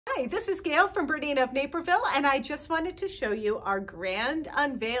Hi, this is Gayle from BERNINA of Naperville, and I just wanted to show you our grand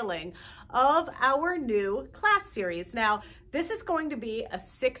unveiling of our new class series. Now, this is going to be a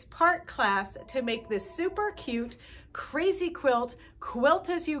 6-part class to make this super cute, crazy quilt, quilt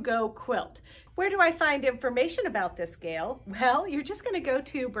as you go quilt. Where do I find information about this, Gayle? Well, you're just going to go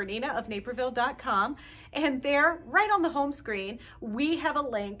to BERNINAofNaperville.com, and there, right on the home screen, we have a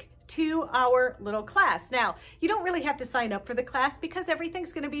link to our little class. Now, you don't really have to sign up for the class because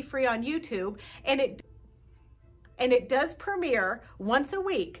everything's going to be free on YouTube, and it does premiere once a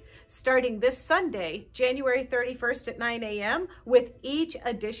week starting this Sunday, January 31st at 9 a.m. with each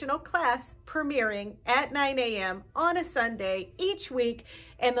additional class premiering at 9 a.m. on a Sunday each week,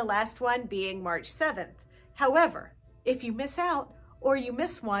 and the last one being March 7th. However, if you miss out or you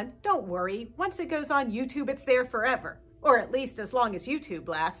miss one, don't worry. Once it goes on YouTube, it's there forever, or at least as long as YouTube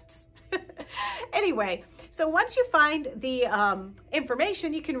lasts. Anyway, so once you find the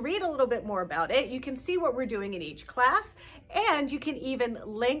information, you can read a little bit more about it. You can see what we're doing in each class, and you can even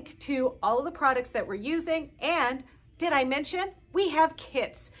link to all of the products that we're using. And did I mention we have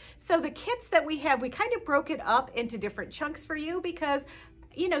kits? So the kits that we have, we kind of broke it up into different chunks for you because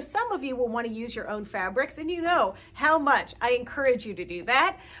you know, some of you will want to use your own fabrics, and you know how much I encourage you to do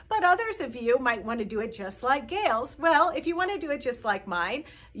that. But others of you might want to do it just like Gayle's. Well, if you want to do it just like mine,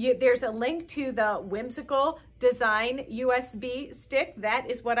 there's a link to the Whimsical design USB stick. That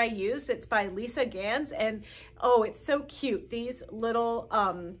is what I use. It's by Lisa Gans, and oh, it's so cute. These little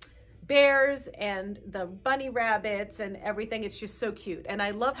bears and the bunny rabbits and everything. It's just so cute. And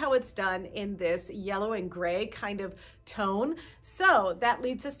I love how it's done in this yellow and gray kind of tone. So that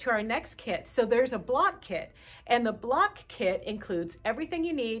leads us to our next kit. So there's a block kit, and the block kit includes everything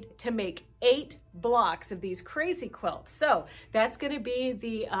you need to make 8 blocks of these crazy quilts. So that's going to be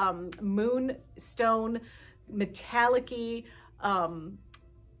the moonstone metallic-y,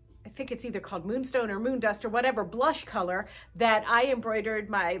 I think it's either called Moonstone or Moondust or whatever blush color that I embroidered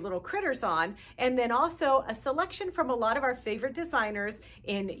my little critters on. And then also a selection from a lot of our favorite designers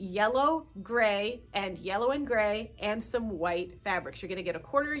in yellow, gray, and yellow and gray, and some white fabrics. You're gonna get a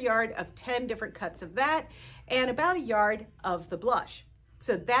 1/4 yard of 10 different cuts of that and about 1 yard of the blush.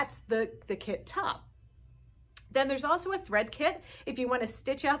 So that's the kit top. Then there's also a thread kit if you want to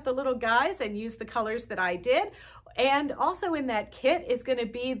stitch out the little guys and use the colors that I did. And also in that kit is going to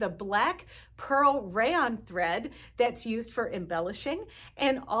be the black pearl rayon thread that's used for embellishing.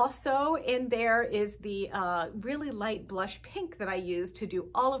 And also in there is the really light blush pink that I use to do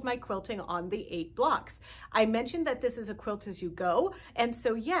all of my quilting on the 8 blocks. I mentioned that this is a quilt as you go. And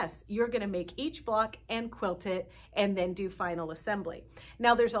so yes, you're going to make each block and quilt it and then do final assembly.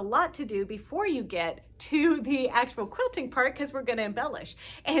 Now there's a lot to do before you get to the actual quilting part because we're going to embellish.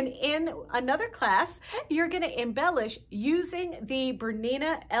 And in another class, you're going to embellish using the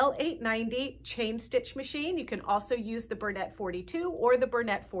BERNINA L890 chain stitch machine. You can also use the Bernette 42 or the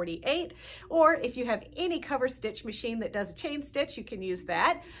Bernette 48, or if you have any cover stitch machine that does a chain stitch, you can use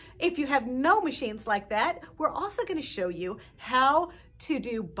that. If you have no machines like that, we're also going to show you how to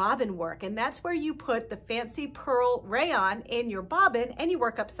do bobbin work, and that's where you put the fancy pearl rayon in your bobbin and you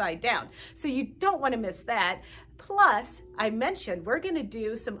work upside down. So you don't want to miss that. Plus, I mentioned we're going to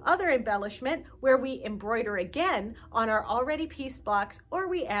do some other embellishment where we embroider again on our already pieced blocks, or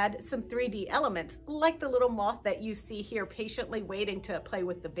we add some 3D elements like the little moth that you see here patiently waiting to play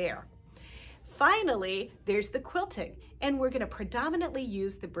with the bear. Finally, there's the quilting, and we're going to predominantly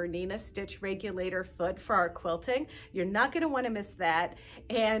use the BERNINA stitch regulator foot for our quilting. You're not going to want to miss that.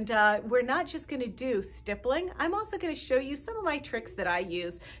 And we're not just going to do stippling. I'm also going to show you some of my tricks that I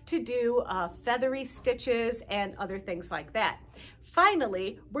use to do feathery stitches and other things like that.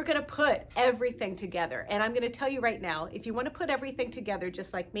 Finally, we're going to put everything together. And I'm going to tell you right now, if you want to put everything together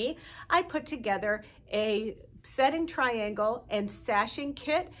just like me, I put together a setting triangle and sashing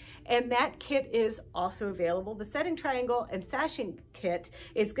kit, and that kit is also available. The setting triangle and sashing kit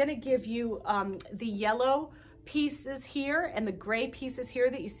is going to give you the yellow pieces here and the gray pieces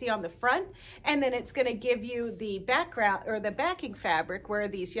here that you see on the front, and then it's going to give you the background or the backing fabric where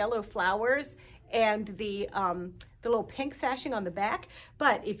these yellow flowers and the little pink sashing on the back.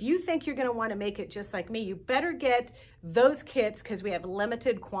 But if you think you're going to want to make it just like me, you better get those kits because we have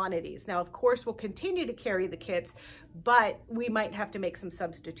limited quantities. Now, of course, we'll continue to carry the kits, but we might have to make some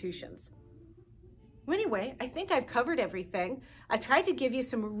substitutions. Anyway, I think I've covered everything. I tried to give you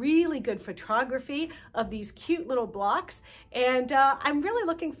some really good photography of these cute little blocks, and I'm really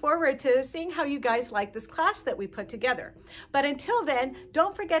looking forward to seeing how you guys like this class that we put together. But until then,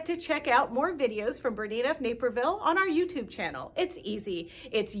 don't forget to check out more videos from BERNINA of Naperville on our YouTube channel. It's easy.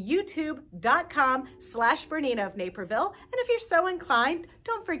 It's youtube.com/BERNINA of Naperville. And if you're so inclined,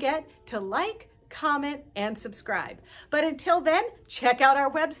 don't forget to like, comment, and subscribe. But until then, check out our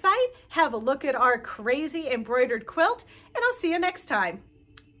website, have a look at our crazy embroidered quilt, and I'll see you next time.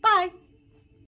 Bye.